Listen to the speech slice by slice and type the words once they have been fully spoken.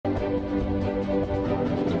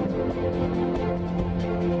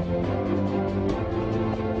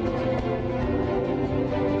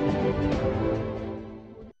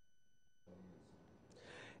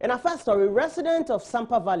And our first story, resident of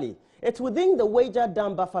Sampa Valley, it's within the Wager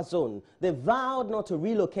Dam buffer zone. They vowed not to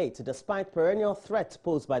relocate despite perennial threat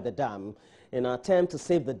posed by the dam. In an attempt to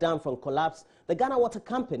save the dam from collapse, the Ghana Water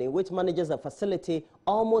Company, which manages the facility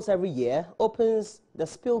almost every year, opens the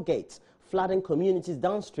spill gates, flooding communities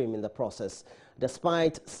downstream in the process.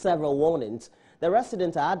 Despite several warnings, the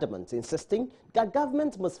residents are adamant, insisting that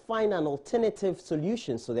government must find an alternative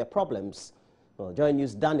solution to their problems. Well,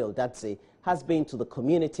 JoyNews' Daniel Dadze has been to the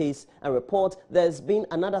communities and report there's been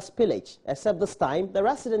another spillage, except this time the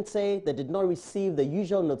residents say they did not receive the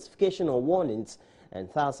usual notification or warnings and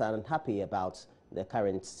thus are unhappy about the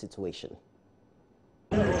current situation.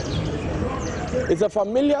 It's a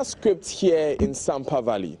familiar script here in Sampa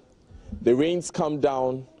Valley. The rains come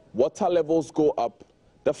down, water levels go up,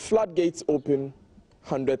 the floodgates open,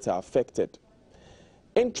 hundreds are affected.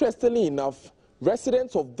 Interestingly enough,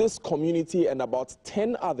 residents of this community and about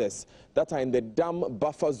 10 others that are in the dam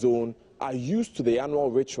buffer zone are used to the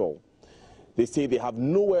annual ritual. They say they have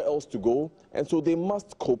nowhere else to go, and so they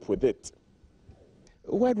must cope with it.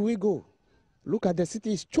 Where do we go? Look at the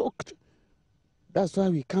city is choked. That's why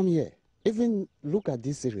we come here. Even look at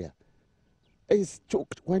this area. It's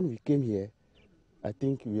choked. When we came here, I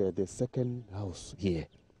think we are the second house here.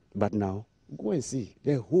 But now, go and see.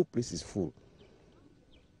 The whole place is full.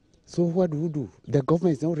 So what do we do? The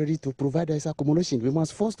government is not ready to provide us accommodation. We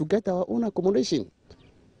must force to get our own accommodation.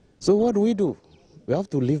 So what do? We have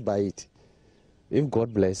to live by it. If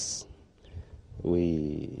God bless,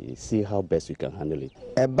 we see how best we can handle it.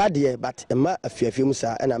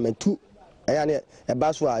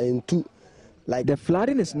 The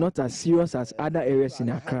flooding is not as serious as other areas in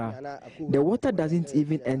Accra. The water doesn't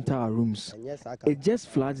even enter our rooms. It just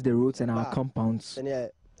floods the roads and our compounds.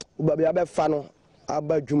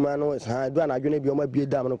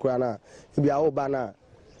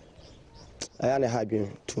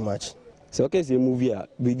 Too much. So okay, the movie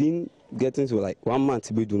we didn't get into like 1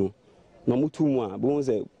 month. We do no 2 months.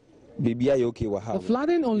 The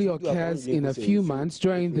flooding only occurs in a few months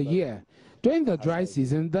during the year. During the dry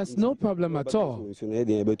season, there's no problem at all.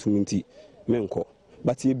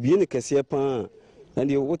 But you be in a cassia pan and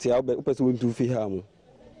you what you to feed.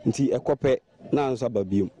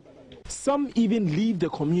 Some even leave the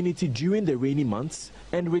community during the rainy months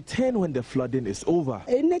and return when the flooding is over.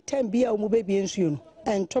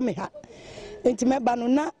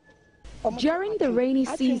 During the rainy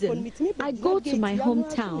season, I go to my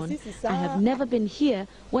hometown. I have never been here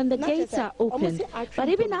when the gates are open, but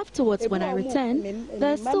even afterwards when I return,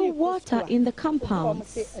 there's still water in the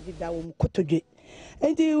compounds.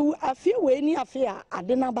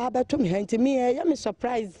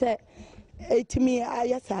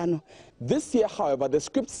 This year, however, the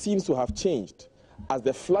script seems to have changed, as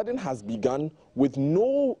the flooding has begun with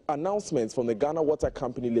no announcements from the Ghana Water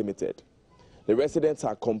Company Limited. The residents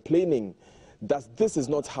are complaining that this is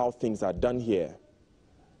not how things are done here.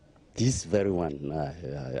 This very one,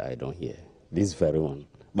 I don't hear. This very one.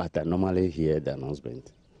 But I normally hear the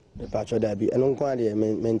announcement.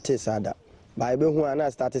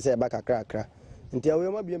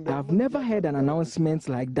 I've never heard an announcement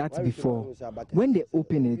like that before. When they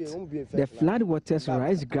open it, the flood waters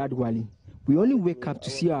rise gradually. We only wake up to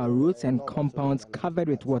see our roads and compounds covered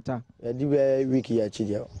with water. Too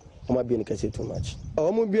much.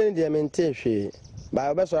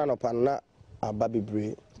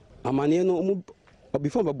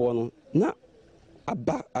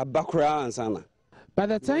 By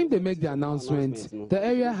the time they make the announcement, the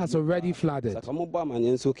area has already flooded.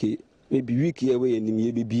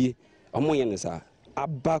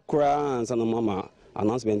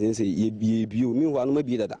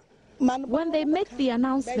 When they make the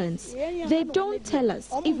announcements, they don't tell us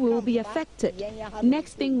if we will be affected.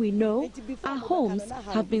 Next thing we know, our homes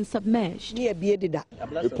have been submerged.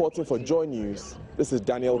 Reporting for JoyNews, this is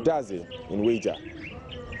Daniel Dadze in Wager.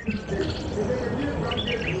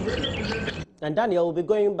 And Daniel will be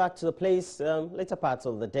going back to the place later parts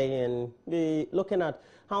of the day and be looking at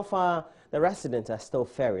how far the residents are still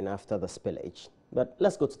faring after the spillage. But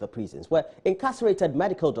let's go to the prisons, where incarcerated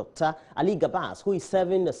medical doctor Ali Gabas, who is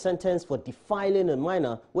serving a sentence for defiling a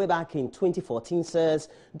minor way back in 2014, says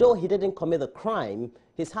though he didn't commit the crime,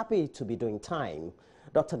 he's happy to be doing time.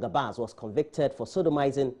 Dr. Gabas was convicted for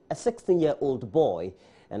sodomizing a 16-year-old boy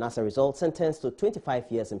and as a result sentenced to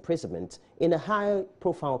 25 years imprisonment in a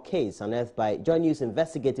high-profile case unearthed by JoyNews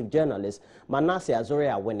investigative journalist Manasseh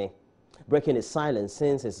Azore-Awene. Breaking his silence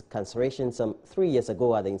since his incarceration some 3 years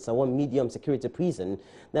ago at the Nsawam medium security prison,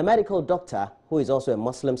 the medical doctor, who is also a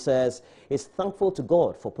Muslim, says he's thankful to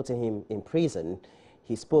God for putting him in prison.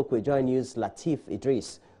 He spoke with JoyNews' Latif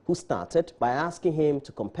Idris, who who started by asking him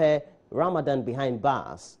to compare Ramadan behind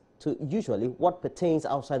bars to usually what pertains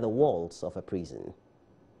outside the walls of a prison.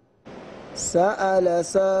 سأل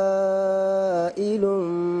سائل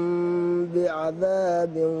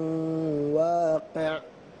بعذاب واقع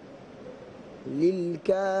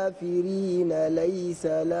للكافرين ليس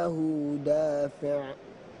له دافع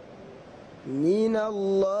من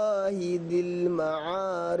الله ذي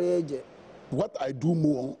المعارج. What I do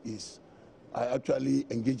more is I actually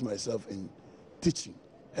engage myself in teaching,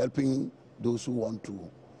 helping those who want to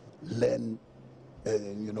learn,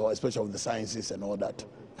 especially with the sciences and all that.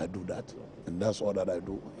 I do that, and that's all that I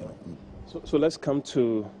do. So let's come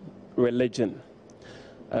to religion.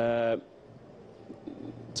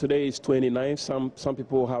 Today is 29. Some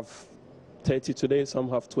people have 30 today, some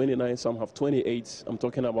have 29, some have 28. I'm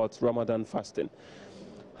talking about Ramadan fasting.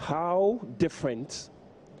 How different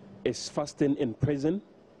is fasting in prison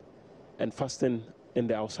and fasting in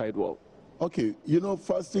the outside world? Okay,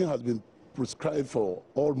 fasting has been prescribed for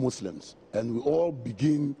all Muslims, and we all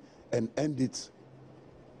begin and end it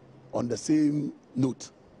on the same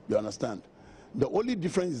note, you understand? The only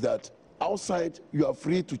difference is that outside you are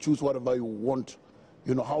free to choose whatever you want,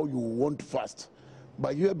 how you want to fast.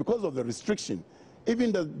 But here, because of the restriction,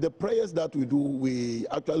 even the prayers that we do, we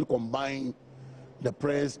actually combine the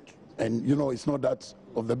prayers, and it's not that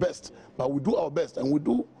of the best, but we do our best, and we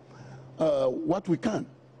do what we can,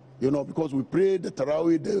 because we pray the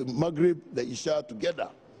Tarawih, the Maghrib, the Isha together,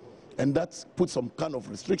 and that puts some kind of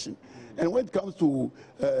restriction. And when it comes to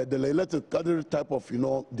the Laylatul Qadr type of,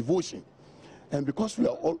 devotion, and because we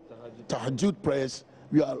are all tahajjud prayers,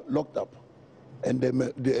 we are locked up, and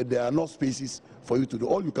there are no spaces for you to do.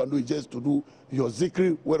 All you can do is just to do your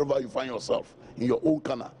zikr wherever you find yourself, in your own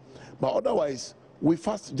kana. But otherwise, we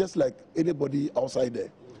fast just like anybody outside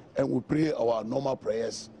there, and we pray our normal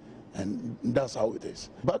prayers, and that's how it is.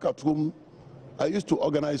 Back at home, I used to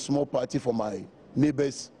organize a small party for my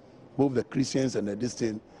neighbors, both the Christians and the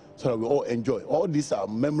distant, so that we all enjoy. All these are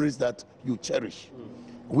memories that you cherish,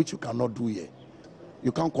 which you cannot do here.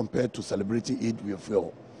 You can't compare to celebrating Eid with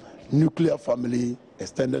your nuclear family,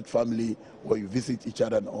 extended family, where you visit each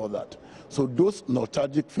other and all that. So those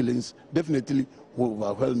nostalgic feelings definitely will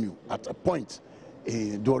overwhelm you at a point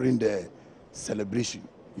during the celebration.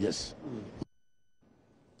 Yes.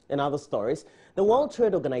 In other stories, the World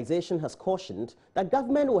Trade Organization has cautioned that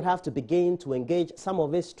government would have to begin to engage some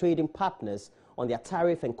of its trading partners on their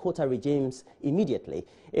tariff and quota regimes immediately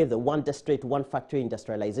if the One District, One Factory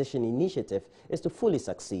industrialization initiative is to fully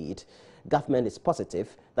succeed. Government is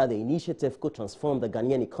positive that the initiative could transform the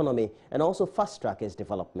Ghanaian economy and also fast-track its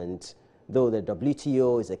development. Though the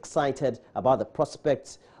WTO is excited about the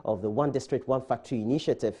prospects of the One District, One Factory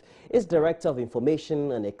initiative, its Director of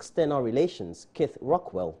Information and External Relations, Keith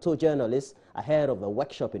Rockwell, told journalists ahead of the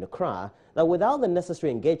workshop in Accra that without the necessary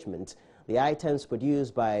engagement, the items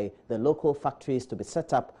produced by the local factories to be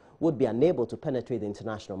set up would be unable to penetrate the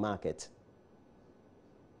international market.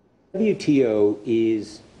 WTO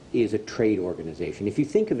is a trade organization. If you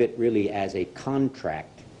think of it really as a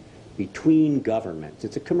contract between governments,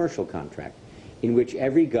 it's a commercial contract in which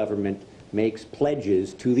every government makes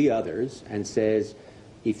pledges to the others and says,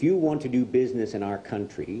 if you want to do business in our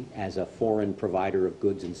country as a foreign provider of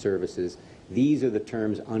goods and services, these are the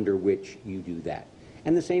terms under which you do that.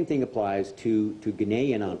 And the same thing applies to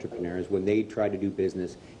Ghanaian entrepreneurs when they try to do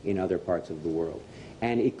business in other parts of the world.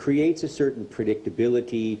 And it creates a certain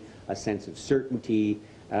predictability, a sense of certainty,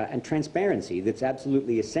 and transparency that's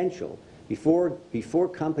absolutely essential. Before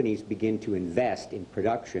companies begin to invest in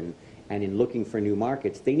production and in looking for new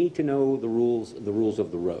markets, they need to know the rules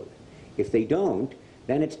of the road. If they don't,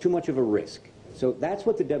 then it's too much of a risk. So that's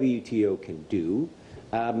what the WTO can do.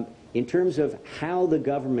 In terms of how the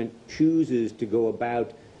government chooses to go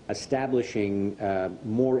about establishing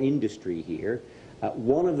more industry here,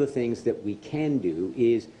 one of the things that we can do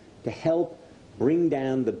is to help bring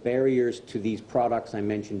down the barriers to these products I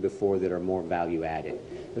mentioned before that are more value added.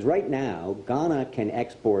 Because right now, Ghana can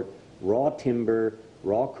export raw timber,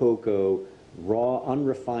 raw cocoa, raw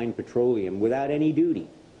unrefined petroleum without any duty.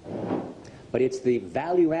 But it's the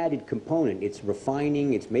value-added component. It's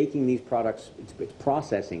refining, it's making these products, it's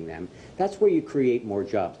processing them. That's where you create more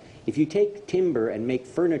jobs. If you take timber and make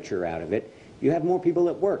furniture out of it, you have more people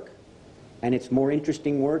at work. And it's more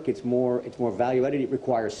interesting work, it's more value-added, it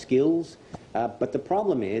requires skills. But the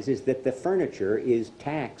problem is that the furniture is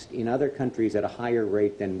taxed in other countries at a higher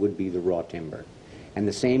rate than would be the raw timber. And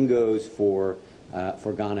the same goes for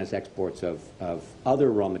Ghana's exports of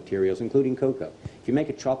other raw materials, including cocoa. If you make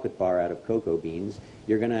a chocolate bar out of cocoa beans,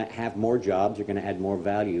 you're going to have more jobs, you're going to add more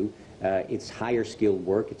value. It's higher skilled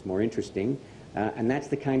work, it's more interesting, And that's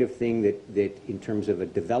the kind of thing that in terms of a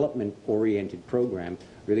development-oriented program,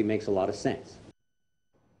 really makes a lot of sense.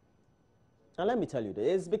 Now let me tell you,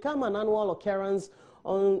 it's become an annual occurrence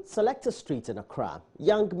on selected streets in Accra.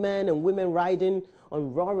 Young men and women riding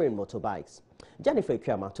on roaring motorbikes. Jennifer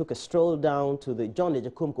Ikwama took a stroll down to the John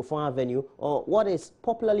Ejekum Kufuor Avenue, or what is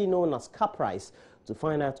popularly known as Caprice, to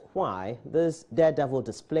find out why this daredevil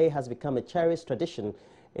display has become a cherished tradition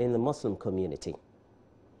in the Muslim community.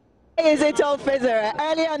 Is Eid Ul Fitr.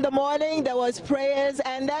 Earlier in the morning there was prayers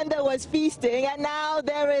and then there was feasting, and now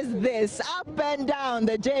there is this. Up and down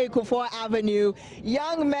the J. Kufuor Avenue,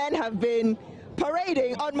 young men have been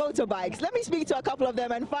parading on motorbikes. Let me speak to a couple of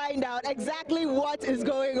them and find out exactly what is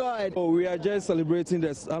going on. Oh, we are just celebrating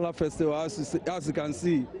the Allah festival. As you can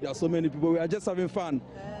see, there are so many people. We are just having fun.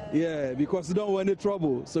 Yeah, because we don't want any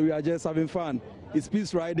trouble, so we are just having fun. It's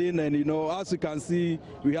peace riding, and you know, as you can see,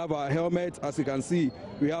 we have our helmet. As you can see,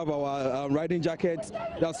 we have our riding jackets.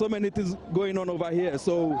 There are so many things going on over here,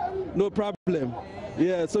 so no problem.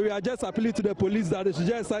 Yeah, so we are just appealing to the police that they should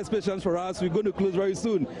just cite patience for us. We're going to close very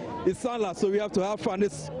soon. It's Salah, so we have to have fun.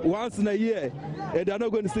 It's once in a year, and they're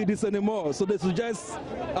not going to see this anymore. So they should just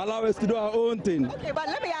allow us to do our own thing. Okay, but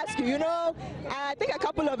let me ask you, you know, I think a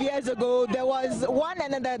couple of years ago, there was one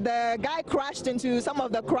and then the guy crashed into some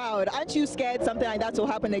of the crowd. Aren't you scared something like that will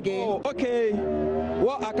happen again? Oh, okay.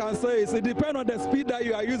 What I can say is it depends on the speed that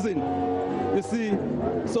you are using. You see,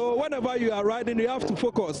 so whenever you are riding, you have to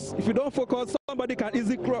focus. If you don't focus, somebody can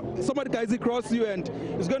easily cross you, and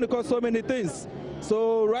it's going to cause so many things.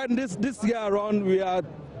 So riding this year around, we are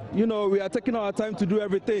taking our time to do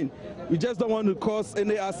everything. We just don't want to cause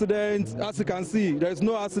any accident. As you can see, there is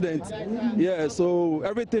no accident. Yeah, so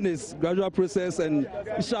everything is gradual process, and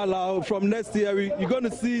inshallah, from next year, you're going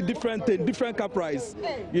to see different things, different car price.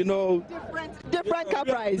 You know, different car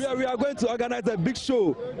price. We are going to organize a big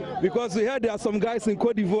show because we heard there are some guys in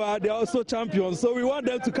Cote d'Ivoire. They are also champions, so we want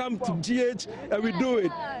them to come to GH, and we do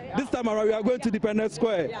it. This time around, we are going to Independence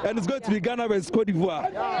Square, and it's going to be Ghana versus Cote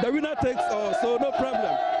d'Ivoire. The winner takes all, so no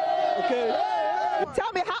problem. Okay.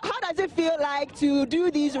 Tell me, how does it feel like to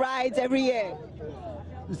do these rides every year?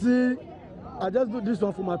 You see, I just do this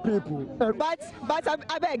one for my people. But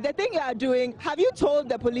I beg, the thing you are doing, have you told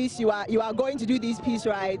the police you are going to do these peace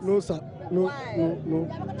rides? No, sir. No,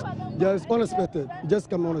 no. Just unexpected.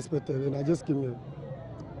 Just come unexpected, and I just came here.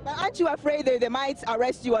 But aren't you afraid they might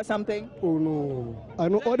arrest you or something? Oh, no. I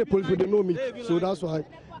know all the police, they know me, so that's why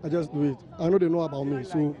I just do it. I know they know about me,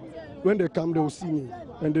 so when they come, they will see me,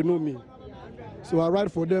 and they know me. So I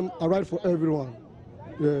ride for them, I ride for everyone.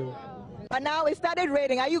 Yeah. But now it started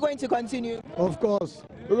raining. Are you going to continue? Of course.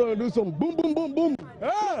 We're going to do some boom, boom, boom, boom.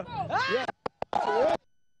 Yeah.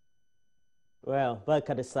 Well,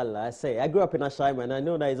 Barka Salah, I say, I grew up in Ashaiman, and I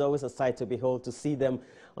know that it's always a sight to behold to see them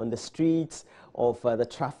on the streets of the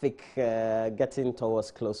traffic getting towards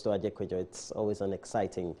close to Ajekwejo. It's always an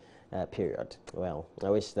exciting period. Well, I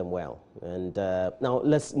wish them well. And now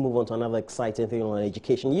let's move on to another exciting thing on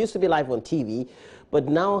education. It used to be live on TV, but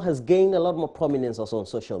now has gained a lot more prominence also on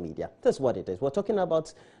social media. That's what it is. We're talking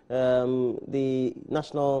about the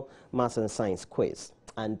National Maths and Science Quiz.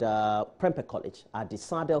 And Prempeh College,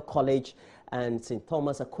 Adisadel College, and St.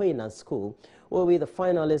 Thomas Aquinas School will be the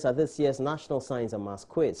finalists at this year's National Science and Maths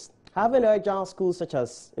Quiz. Having agile schools such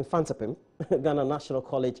as Infantapim, Ghana National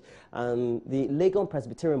College, and the Legon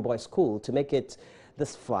Presbyterian Boys School to make it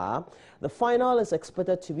this far, the final is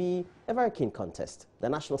expected to be a very keen contest. The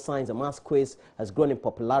National Science and Maths Quiz has grown in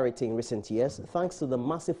popularity in recent years thanks to the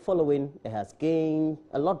massive following it has gained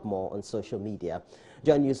a lot more on social media.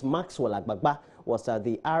 JoyNews Maxwell Agbagba was at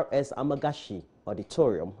the R.S. Amagashi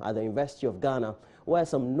Auditorium at the University of Ghana, where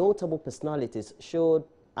some notable personalities showed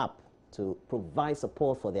up to provide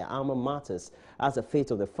support for their alma maters as the fate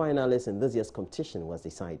of the finalists in this year's competition was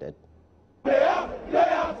decided.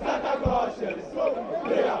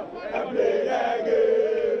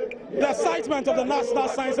 The excitement of the National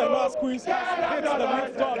Science and Maths Quiz has hit the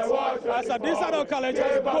rooftops as Adisadel College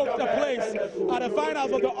has booked a place at the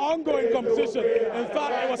finals of the ongoing competition. In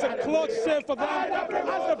fact, it was a close shave for them as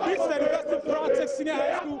they beat the University of Prague Senior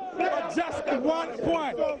High School by just 1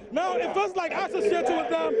 point. Now, it feels like associated with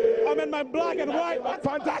them, I'm in my black and white.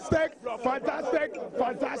 Fantastic, fantastic,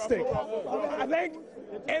 fantastic. I think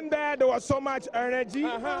in there was so much energy.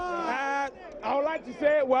 I would like to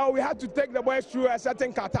say, well, we had to take the boys through a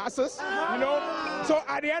certain catharsis, you know. So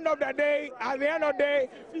at the end of the day,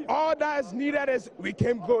 all that is needed is we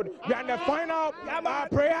came good. We are in the final. Our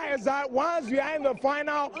prayer is that once we are in the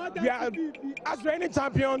final, we are, as reigning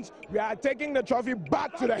champions, we are taking the trophy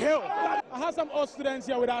back to the hill. I have some old students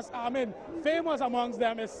here with us. I mean, famous amongst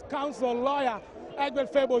them is counsel, lawyer,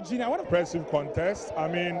 Egbert Febo Jr. What impressive contest. I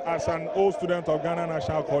mean, as an old student of Ghana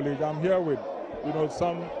National College, I'm here with,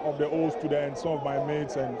 some of the old students, some of my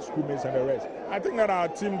mates and schoolmates and the rest. I think that our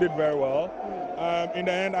team did very well. In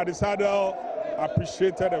the end, Adisadel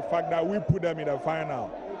appreciated the fact that we put them in the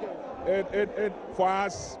final. For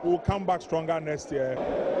us, we'll come back stronger next year.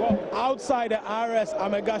 Well, outside the RS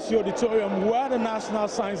Amegashi Auditorium, where the National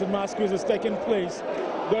Science and Maths Quiz is taking place,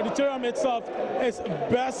 the auditorium itself is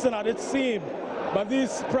bursting at its seam. But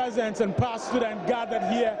these presents and past students gathered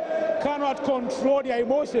here cannot control their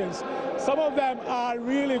emotions. Some of them are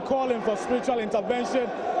really calling for spiritual intervention,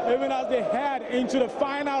 even as they head into the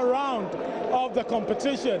final round of the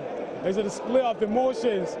competition. It's a display of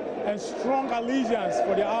emotions and strong allegiance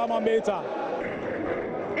for the alma mater.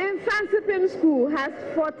 Infancy School has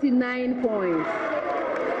 49 points.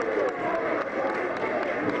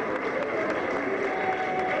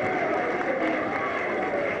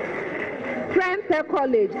 Prempeh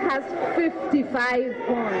College has 55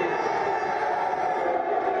 points.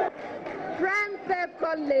 Prempeh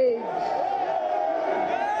College.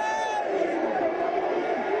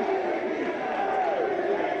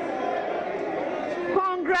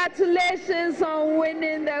 Congratulations on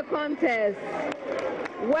winning the contest.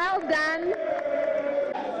 Well done.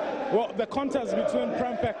 Well, the contest between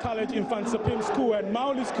Prempeh College Infant Sapim School and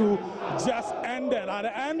Mauli School just ended. At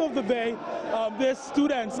the end of the day, these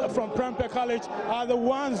students from Prempeh College are the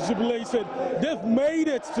ones jubilated. They've made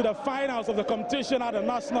it to the finals of the competition at the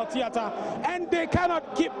National Theatre, and they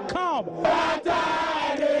cannot keep calm.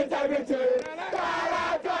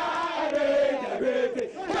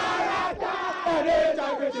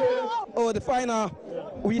 Oh, the final,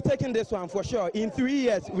 we're taking this one for sure. In 3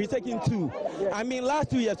 years, we're taking 2. I mean,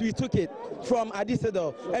 last 2 years, we took it from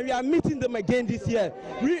Adisadel, and we are meeting them again this year.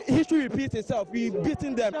 History repeats itself. We're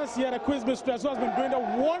beating them. This year, the quiz mistress has been doing a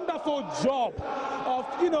wonderful job of,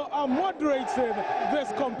 moderating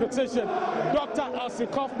this competition. Dr. Elsie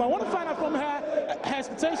Kaufman. I want to find out from her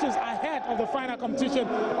expectations ahead of the final competition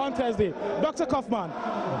on Thursday. Dr. Kaufman,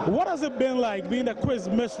 what has it been like being the quiz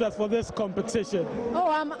mistress for this competition? Oh,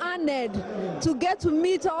 I'm honored to get to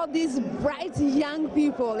meet all these bright young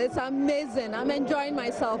people. It's amazing. I'm enjoying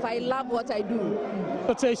myself. I love what I do.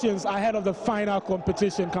 Expectations ahead of the final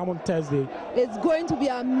competition come on Thursday. It's going to be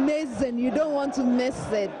amazing. You don't want to miss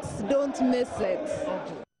it. Don't miss it.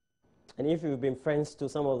 And if you've been friends to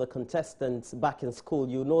some of the contestants back in school,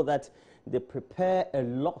 you know that they prepare a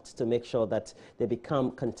lot to make sure that they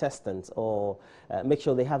become contestants or make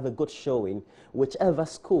sure they have a good showing, whichever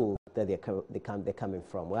school that they're coming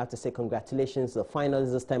from. We have to say congratulations to the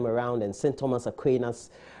finalists this time around, and St. Thomas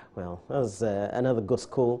Aquinas. Well, that was another good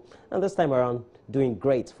school, and this time around doing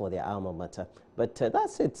great for their alma mater. But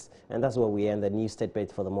that's it, and that's where we end the news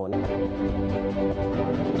statement for the morning.